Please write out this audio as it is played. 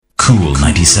Cool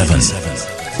 97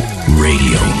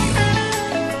 Radio.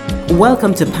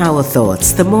 Welcome to Power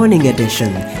Thoughts, the morning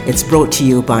edition. It's brought to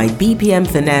you by BPM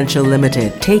Financial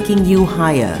Limited, taking you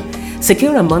higher.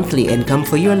 Secure a monthly income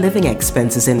for your living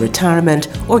expenses in retirement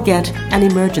or get an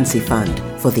emergency fund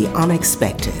for the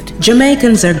unexpected.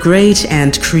 Jamaicans are great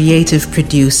and creative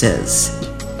producers,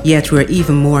 yet we're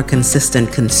even more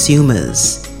consistent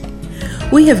consumers.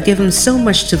 We have given so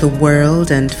much to the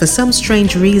world, and for some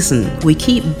strange reason, we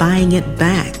keep buying it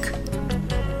back.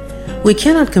 We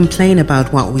cannot complain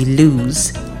about what we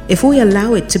lose if we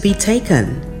allow it to be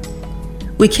taken.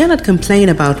 We cannot complain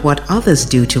about what others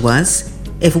do to us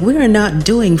if we are not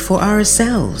doing for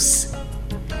ourselves.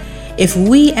 If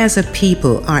we as a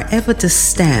people are ever to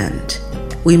stand,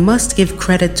 we must give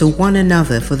credit to one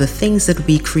another for the things that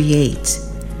we create.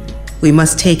 We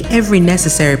must take every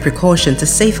necessary precaution to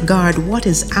safeguard what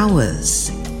is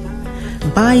ours.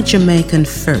 Buy Jamaican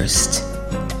first.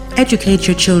 Educate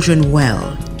your children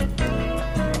well.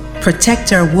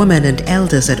 Protect our women and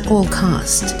elders at all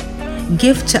cost.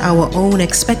 Give to our own,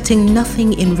 expecting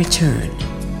nothing in return.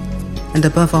 And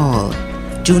above all,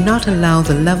 do not allow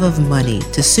the love of money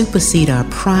to supersede our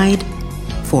pride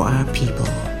for our people.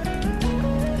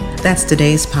 That's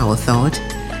today's Power Thought,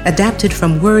 adapted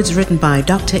from words written by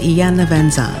Dr. Iyanla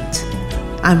Vanzant.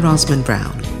 I'm Rosamond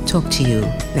Brown. Talk to you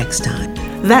next time.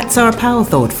 That's our Power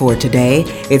Thought for today.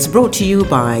 It's brought to you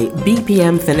by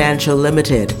BPM Financial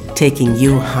Limited, taking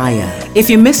you higher. If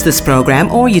you missed this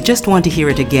program or you just want to hear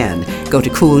it again, go to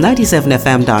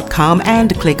cool97fm.com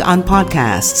and click on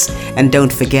podcasts. And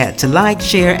don't forget to like,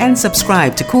 share, and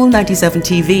subscribe to Cool 97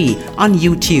 TV on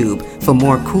YouTube for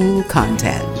more cool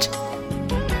content.